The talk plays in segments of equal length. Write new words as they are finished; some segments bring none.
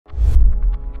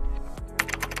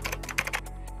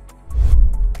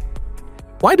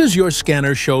Why does your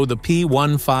scanner show the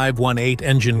P1518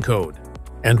 engine code,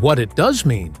 and what it does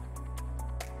mean?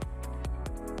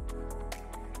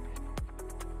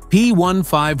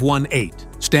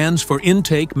 P1518 stands for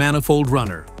Intake Manifold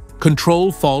Runner,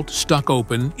 control fault stuck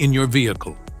open in your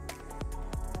vehicle.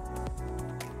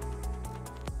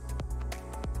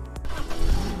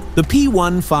 The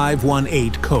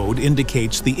P1518 code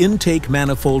indicates the Intake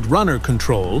Manifold Runner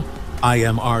Control,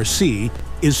 IMRC,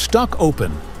 is stuck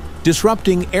open,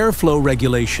 disrupting airflow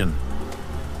regulation.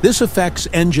 This affects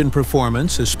engine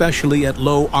performance, especially at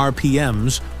low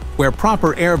RPMs, where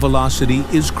proper air velocity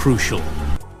is crucial.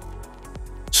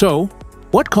 So,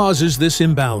 what causes this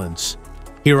imbalance?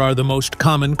 Here are the most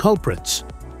common culprits.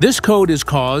 This code is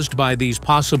caused by these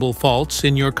possible faults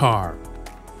in your car.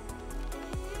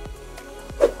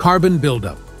 Carbon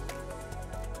buildup,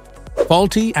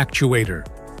 faulty actuator,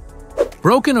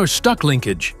 broken or stuck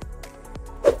linkage,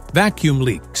 vacuum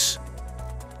leaks,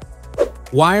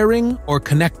 wiring or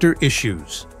connector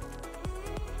issues.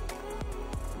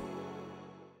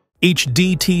 Each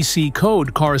DTC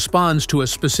code corresponds to a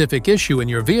specific issue in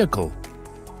your vehicle.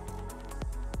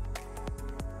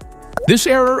 This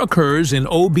error occurs in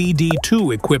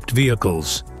OBD2-equipped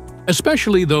vehicles,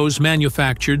 especially those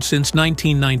manufactured since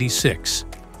 1996.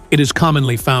 It is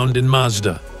commonly found in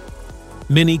Mazda,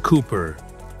 Mini Cooper,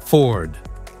 Ford,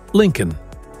 Lincoln,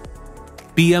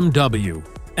 BMW,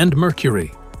 and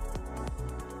Mercury.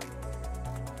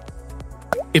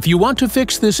 If you want to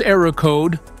fix this error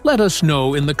code, let us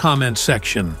know in the comments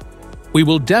section. We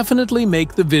will definitely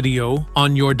make the video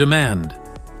on your demand.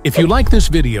 If you like this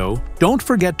video, don't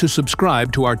forget to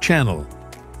subscribe to our channel.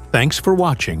 Thanks for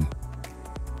watching.